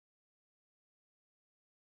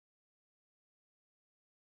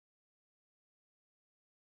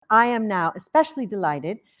I am now especially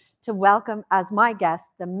delighted to welcome as my guest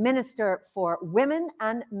the Minister for Women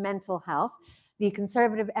and Mental Health, the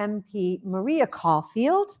Conservative MP Maria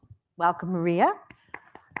Caulfield. Welcome, Maria.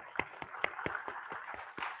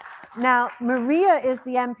 Now, Maria is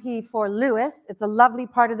the MP for Lewis. It's a lovely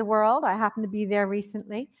part of the world. I happened to be there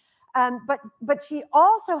recently. But she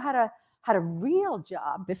also had a real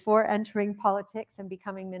job before entering politics and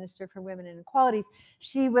becoming Minister for Women and Equalities.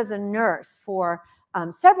 She was a nurse for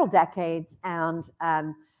several decades and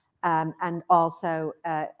also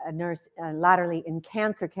a nurse latterly in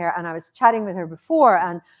cancer care. And I was chatting with her before,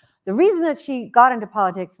 and the reason that she got into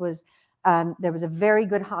politics was there was a very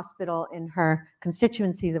good hospital in her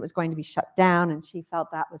constituency that was going to be shut down, and she felt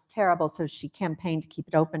that was terrible, so she campaigned to keep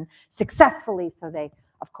it open successfully. So they,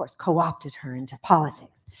 of course, co-opted her into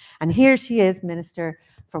politics. And here she is, Minister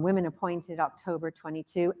for Women, appointed October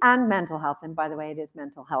 22, and Mental Health. And by the way, it is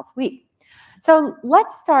Mental Health Week. So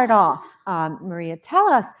let's start off, Maria. Tell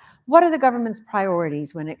us, what are the government's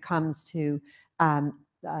priorities when it comes to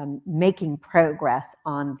making progress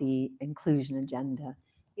on the inclusion agenda?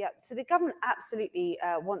 Yeah, so the government absolutely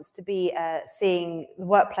wants to be seeing the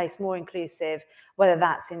workplace more inclusive, whether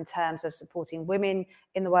that's in terms of supporting women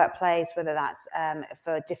in the workplace, whether that's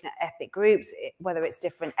for different ethnic groups, whether it's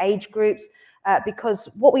different age groups, because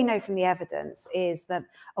what we know from the evidence is that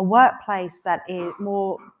a workplace that is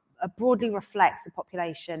more broadly reflects the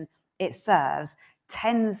population it serves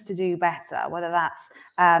tends to do better, whether that's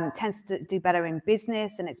tends to do better in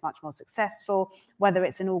business and it's much more successful, whether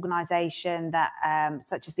it's an organisation that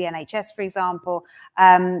such as the NHS, for example,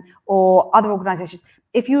 or other organisations.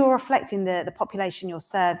 If you are reflecting the population you're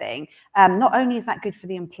serving, not only is that good for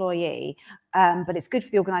the employee, but it's good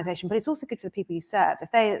for the organisation, but it's also good for the people you serve.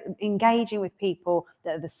 If they're engaging with people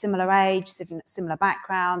that are the similar age, similar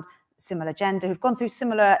background, similar gender, who've gone through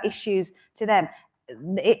similar issues to them,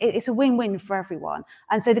 it's a win-win for everyone.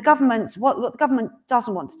 And so the government, what the government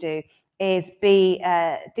doesn't want to do is be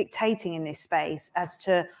dictating in this space as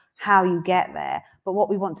to how you get there. But what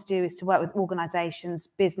we want to do is to work with organisations,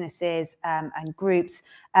 businesses and groups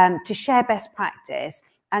to share best practice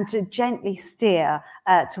and to gently steer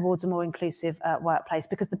towards a more inclusive workplace,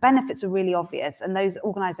 because the benefits are really obvious, and those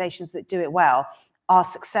organisations that do it well are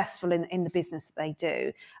successful in the business that they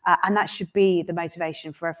do. And that should be the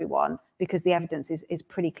motivation for everyone, because the evidence is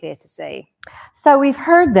pretty clear to see. So we've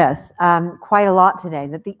heard this quite a lot today,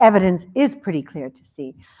 that the evidence is pretty clear to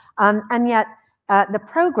see. And yet the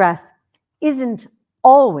progress isn't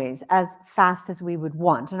always as fast as we would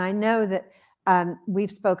want. And I know that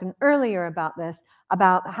we've spoken earlier about this,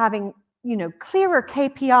 about having, clearer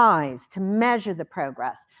KPIs to measure the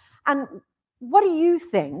progress. And what do you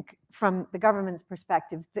think, from the government's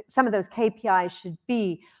perspective, that some of those KPIs should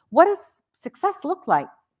be? What does success look like?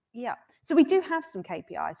 Yeah, so we do have some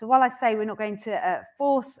KPIs. So while I say we're not going to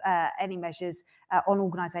force any measures on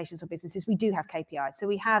organisations or businesses, we do have KPIs. So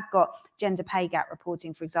we have got gender pay gap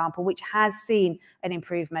reporting, for example, which has seen an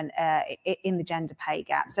improvement in the gender pay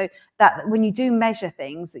gap. So that when you do measure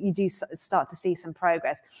things, you do start to see some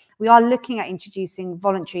progress. We are looking at introducing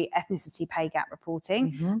voluntary ethnicity pay gap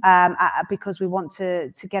reporting, because we want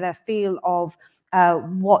to get a feel of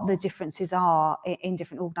what the differences are in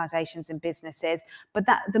different organisations and businesses. But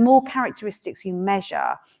that the more characteristics you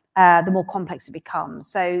measure, the more complex it becomes.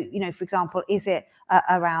 So, for example, is it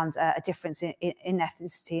around a difference in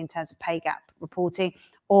ethnicity in terms of pay gap reporting,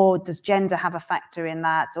 or does gender have a factor in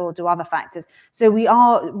that, or do other factors? So we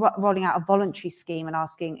are rolling out a voluntary scheme and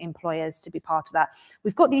asking employers to be part of that.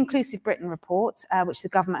 We've got the Inclusive Britain report, which the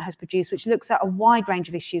government has produced, which looks at a wide range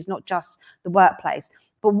of issues, not just the workplace.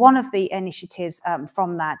 But one of the initiatives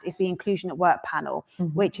from that is the Inclusion at Work panel,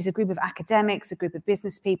 which is a group of academics, a group of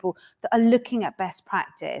business people that are looking at best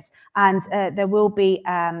practice. And there will be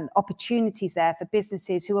opportunities there for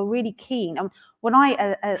businesses who are really keen. When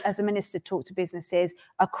I, as a minister, talk to businesses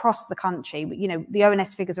across the country, the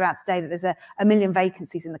ONS figures are out today that there's a million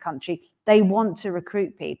vacancies in the country. They want to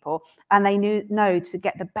recruit people, and they know to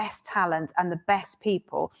get the best talent and the best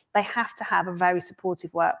people, they have to have a very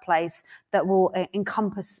supportive workplace that will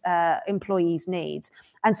encompass employees' needs.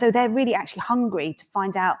 And so they're really actually hungry to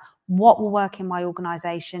find out what will work in my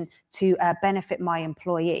organisation to benefit my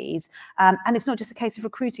employees. And it's not just a case of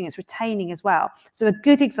recruiting, it's retaining as well. So a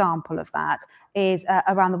good example of that is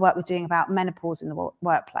around the work we're doing about menopause in the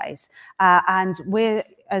workplace. And we're,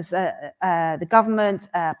 as the government,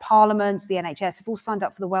 Parliament, the NHS, have all signed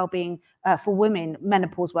up for the Wellbeing for Women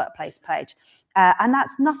menopause workplace pledge. And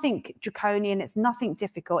that's nothing draconian, it's nothing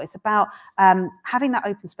difficult. It's about having that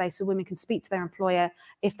open space so women can speak to their employer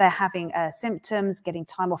if they're having symptoms, getting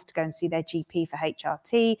time off to go and see their GP for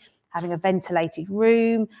HRT, having a ventilated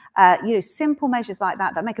room, simple measures like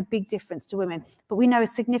that make a big difference to women. But we know a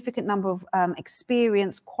significant number of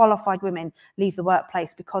experienced, qualified women leave the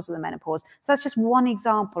workplace because of the menopause. So that's just one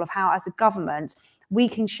example of how, as a government, we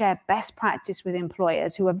can share best practice with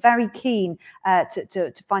employers who are very keen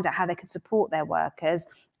to find out how they can support their workers,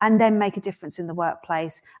 and then make a difference in the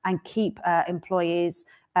workplace and keep employees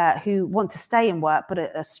who want to stay in work but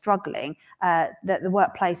are struggling, that the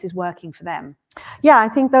workplace is working for them. Yeah, I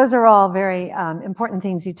think those are all very important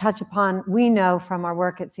things you touch upon. We know from our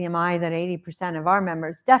work at CMI that 80% of our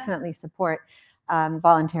members definitely support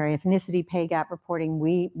voluntary ethnicity pay gap reporting.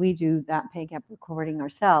 We do that pay gap reporting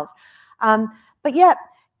ourselves. But yet,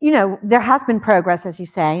 there has been progress, as you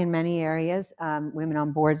say, in many areas. Women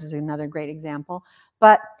on boards is another great example.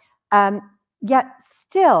 But yet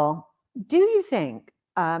still, do you think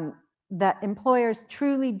that employers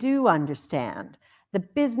truly do understand the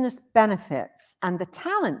business benefits and the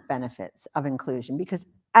talent benefits of inclusion? Because,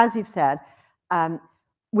 as you've said,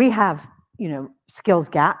 we have, skills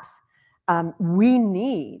gaps. We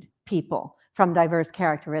need people from diverse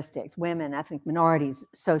characteristics, women, ethnic minorities,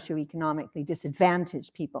 socioeconomically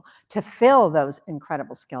disadvantaged people, to fill those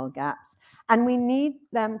incredible skill gaps. And we need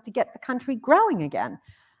them to get the country growing again.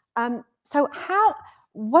 So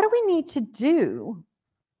what do we need to do?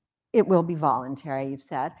 It will be voluntary, you've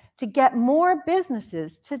said, to get more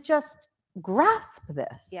businesses to just grasp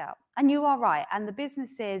this. Yeah, and you are right. And the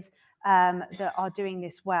businesses that are doing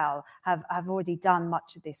this well have already done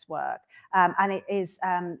much of this work. And it is,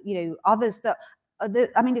 others that,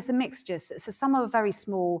 it's a mixture. So some are very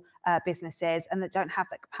small businesses and that don't have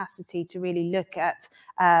the capacity to really look at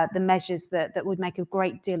the measures that would make a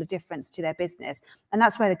great deal of difference to their business. And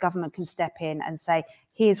that's where the government can step in and say,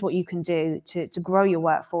 here's what you can do to grow your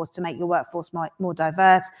workforce, to make your workforce more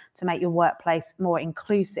diverse, to make your workplace more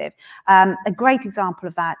inclusive. A great example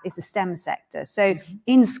of that is the STEM sector. So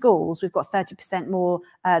in schools, we've got 30% more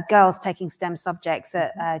girls taking STEM subjects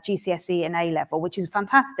at GCSE and A level, which is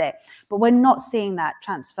fantastic. But we're not seeing that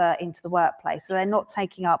transfer into the workplace. So they're not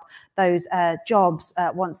taking up those jobs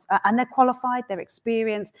once, and they're qualified, they're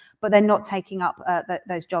experienced, but they're not taking up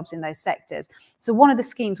those jobs in those sectors. So one of the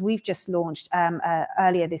schemes we've just launched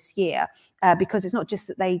earlier this year, because it's not just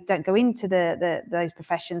that they don't go into those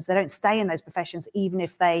professions, they don't stay in those professions even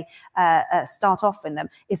if they start off in them,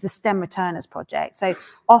 is the STEM Returners Project. So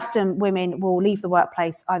often women will leave the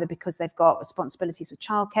workplace either because they've got responsibilities with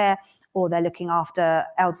childcare, or they're looking after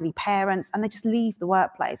elderly parents, and they just leave the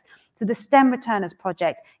workplace. So the STEM Returners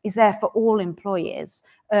Project is there for all employers.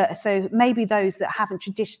 So maybe those that haven't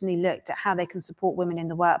traditionally looked at how they can support women in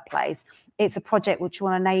the workplace. It's a project which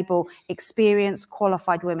will enable experienced,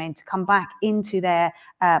 qualified women to come back into their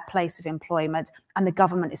place of employment, and the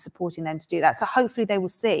government is supporting them to do that. So hopefully they will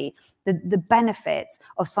see the benefits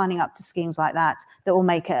of signing up to schemes like that will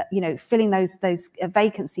make filling those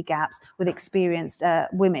vacancy gaps with experienced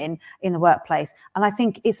women in the workplace. And I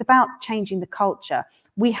think it's about changing the culture.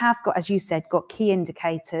 We have got, as you said, got key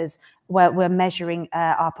indicators where we're measuring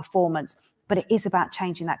our performance, but it is about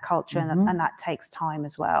changing that culture, and that takes time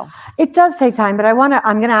as well. It does take time, but I'm going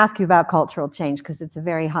to ask you about cultural change because it's a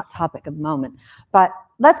very hot topic at the moment. But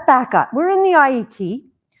let's back up. We're in the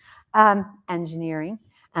IET, engineering,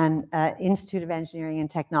 and Institute of Engineering and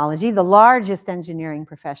Technology, the largest engineering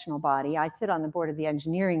professional body. I sit on the board of the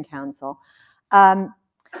Engineering Council.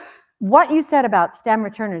 What you said about STEM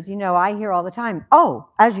returners, I hear all the time,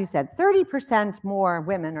 as you said, 30% more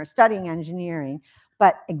women are studying engineering,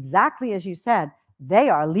 but exactly as you said, they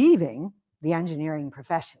are leaving the engineering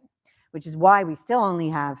profession, which is why we still only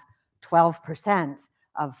have 12%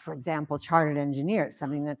 of, for example, chartered engineers,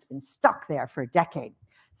 something that's been stuck there for a decade.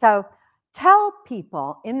 So tell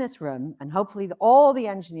people in this room, and hopefully all the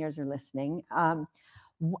engineers are listening,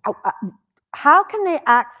 how can they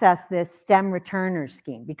access this STEM returner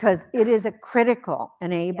scheme? Because it is a critical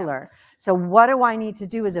enabler. Yeah. So what do I need to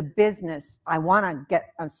do as a business? I want to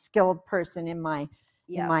get a skilled person in my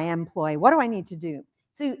employ. What do I need to do?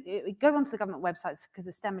 So go onto the government websites, because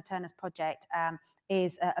the STEM Returners Project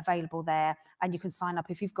is available there, and you can sign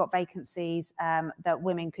up if you've got vacancies that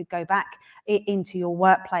women could go back into your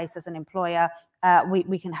workplace as an employer.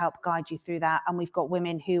 We can help guide you through that, and we've got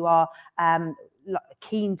women who are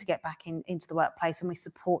keen to get back into the workplace, and we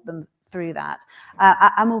support them through that,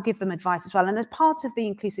 and we'll give them advice as well. And as part of the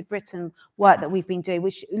Inclusive Britain work that we've been doing,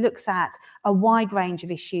 which looks at a wide range of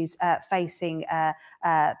issues facing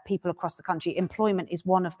people across the country, employment is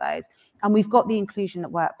one of those. And we've got the Inclusion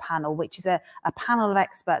at Work panel, which is a panel of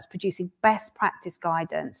experts producing best practice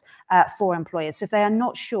guidance for employers. So if they are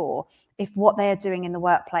not sure if what they're doing in the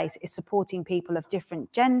workplace is supporting people of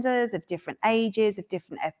different genders, of different ages, of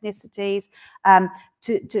different ethnicities,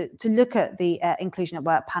 to look at the inclusion at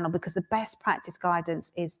work panel, because the best practice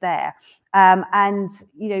guidance is there. And,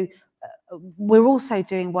 you know, we're also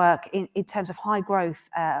doing work in terms of high growth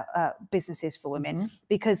businesses for women,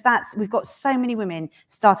 because we've got so many women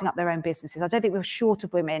starting up their own businesses. I don't think we're short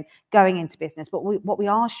of women going into business, but what we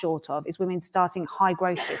are short of is women starting high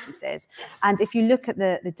growth businesses. And if you look at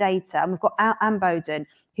the data, and we've got Anne Bowden,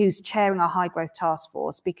 who's chairing our high growth task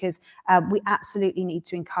force, because we absolutely need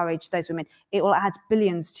to encourage those women. It will add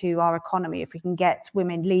billions to our economy if we can get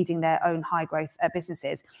women leading their own high growth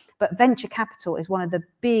businesses. But venture capital is one of the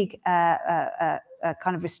big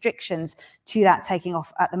kind of restrictions to that taking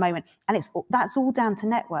off at the moment. And that's all down to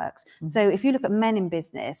networks. So if you look at men in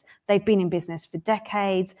business, they've been in business for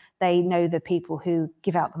decades. They know the people who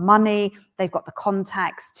give out the money. They've got the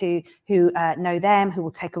contacts who know them, who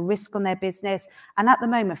will take a risk on their business. And at the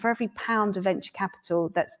moment, for every pound of venture capital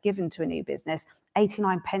that's given to a new business,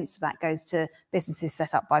 89 pence of that goes to businesses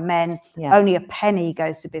set up by men. Yeah. Only a penny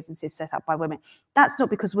goes to businesses set up by women. That's not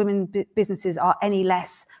because women businesses are any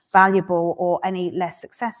less valuable or any less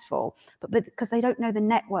successful, but because they don't know the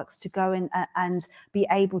networks to go in and be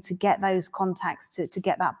able to get those contacts to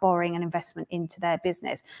get that borrowing and investment into their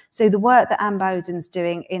business. So the work that Anne Bowden's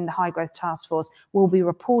doing in the High Growth Task Force will be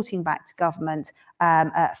reporting back to government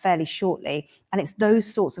fairly shortly. And it's those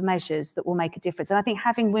sorts of measures that will make a difference. And I think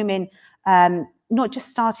having women not just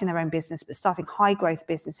starting their own business, but starting high growth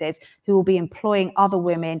businesses who will be employing other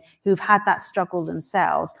women who've had that struggle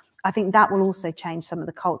themselves, I think that will also change some of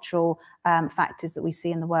the cultural factors that we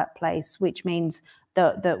see in the workplace, which means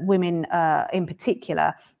that women in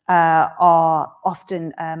particular are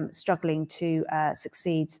often struggling to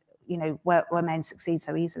succeed, you know, where men succeed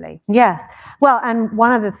so easily. Yes. Well, and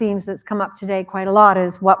one of the themes that's come up today quite a lot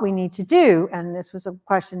is what we need to do. And this was a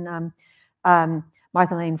question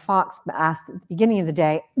Martha Lane Fox asked at the beginning of the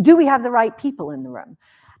day: do we have the right people in the room?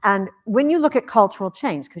 And when you look at cultural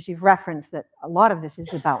change, because you've referenced that a lot of this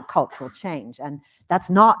is about cultural change, and that's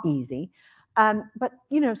not easy. But,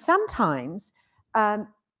 you know, sometimes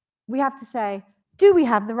we have to say, do we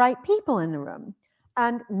have the right people in the room?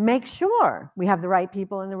 And make sure we have the right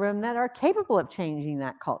people in the room that are capable of changing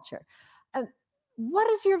that culture. What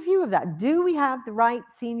is your view of that? Do we have the right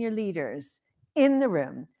senior leaders in the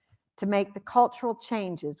room to make the cultural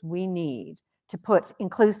changes we need to put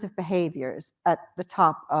inclusive behaviors at the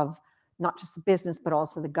top of not just the business, but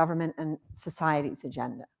also the government and society's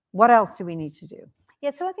agenda? What else do we need to do? Yeah,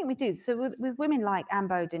 so I think we do. So with women like Anne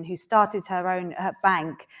Bowden, who started her own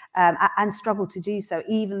bank and struggled to do so,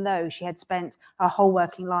 even though she had spent her whole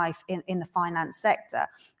working life in the finance sector,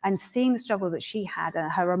 and seeing the struggle that she had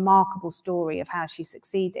and her remarkable story of how she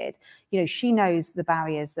succeeded, you know, she knows the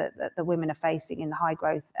barriers that the women are facing in the high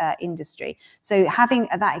growth industry. So having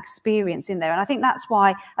that experience in there, and I think that's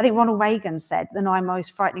why I think Ronald Reagan said the 9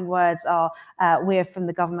 most frightening words are, we're from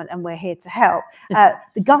the government and we're here to help.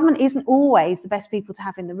 The government isn't always the best people to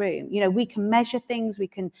have in the room. You know, we can measure things, we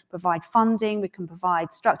can provide funding, we can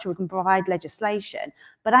provide structure, we can provide legislation,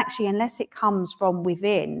 but actually unless it comes from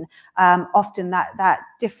within, often that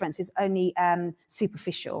difference is only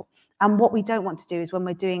superficial. And what we don't want to do is, when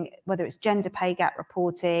we're doing, whether it's gender pay gap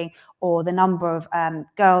reporting or the number of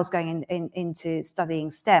girls going into studying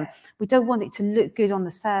STEM, we don't want it to look good on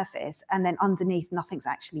the surface and then underneath nothing's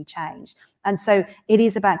actually changed. And so it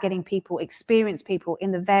is about getting people, experienced people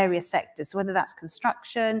in the various sectors. So whether that's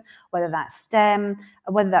construction, whether that's STEM,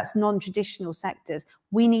 whether that's non-traditional sectors,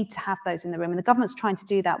 we need to have those in the room. And the government's trying to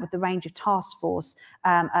do that with the range of task force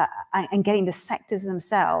and getting the sectors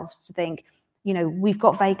themselves to think, you know, we've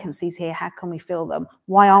got vacancies here, how can we fill them?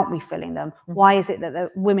 Why aren't we filling them? Why is it that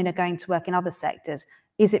the women are going to work in other sectors?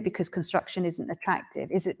 Is it because construction isn't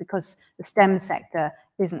attractive? Is it because the STEM sector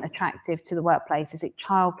isn't attractive to the workplace? Is it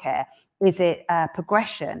childcare? Is it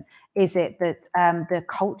progression? Is it that the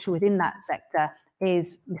culture within that sector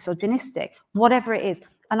is misogynistic? Whatever it is.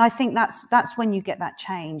 And I think that's when you get that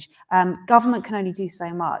change. Government can only do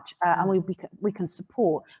so much, and we can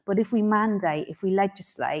support. But if we mandate, if we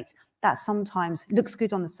legislate, that sometimes looks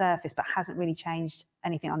good on the surface, but hasn't really changed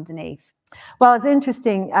anything underneath. Well, it's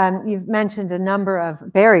interesting. You've mentioned a number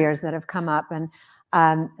of barriers that have come up and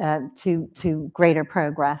to greater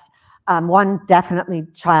progress. One, definitely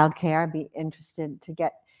childcare. I'd be interested to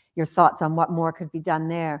get your thoughts on what more could be done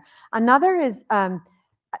there. Another is,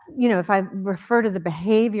 you know, if I refer to the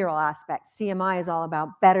behavioral aspect, CMI is all about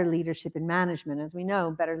better leadership and management. As we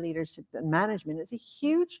know, better leadership and management is a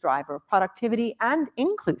huge driver of productivity and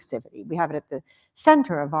inclusivity. We have it at the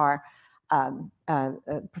center of our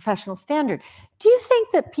professional standard. Do you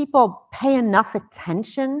think that people pay enough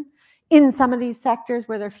attention in some of these sectors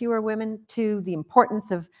where there are fewer women to the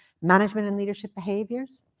importance of management and leadership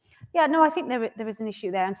behaviors? Yeah, no, I think there is an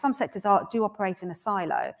issue there, and some sectors do operate in a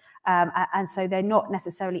silo, and so they're not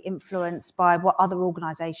necessarily influenced by what other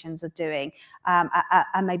organisations are doing, and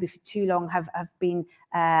maybe for too long have been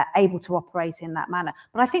able to operate in that manner.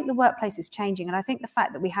 But I think the workplace is changing, and I think the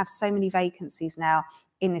fact that we have so many vacancies now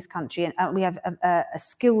in this country, and we have a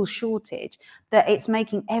skills shortage, that it's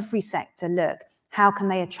making every sector look, how can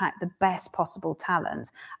they attract the best possible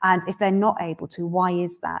talent? And if they're not able to, why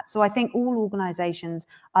is that? So I think all organisations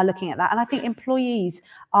are looking at that. And I think employees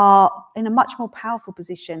are in a much more powerful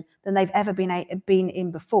position than they've ever been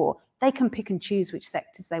in before. They can pick and choose which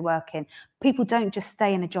sectors they work in. People don't just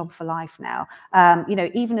stay in a job for life now. You know,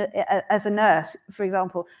 even as a nurse, for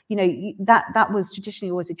example, you know, that was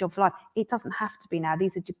traditionally always a job for life. It doesn't have to be now.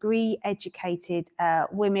 These are degree-educated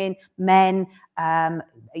women, men,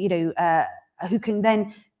 you know, who can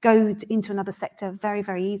then go into another sector very,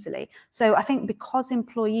 very easily. So I think because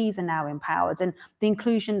employees are now empowered, and the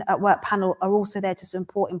Inclusion at Work panel are also there to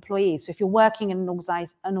support employees. So if you're working in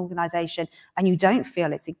an organisation and you don't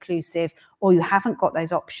feel it's inclusive, or you haven't got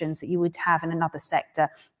those options that you would have in another sector,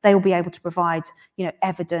 they will be able to provide, you know,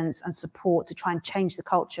 evidence and support to try and change the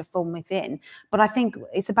culture from within. But I think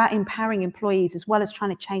it's about empowering employees as well as trying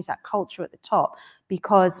to change that culture at the top,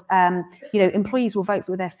 because you know, employees will vote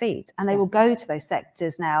with their feet, and they will go to those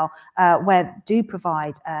sectors now where do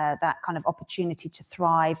provide that kind of opportunity to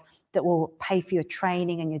thrive, that will pay for your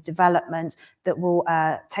training and your development, that will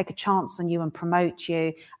take a chance on you and promote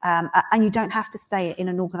you, and you don't have to stay in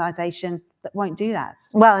an organisation that won't do that.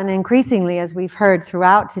 Well, and increasingly, as we've heard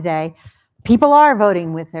throughout today, people are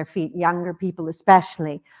voting with their feet, younger people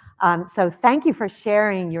especially. So thank you for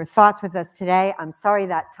sharing your thoughts with us today. I'm sorry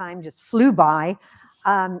that time just flew by.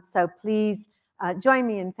 So please join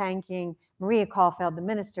me in thanking Maria Caulfield, the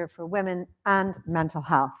Minister for Women and Mental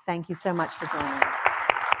Health. Thank you so much for joining us.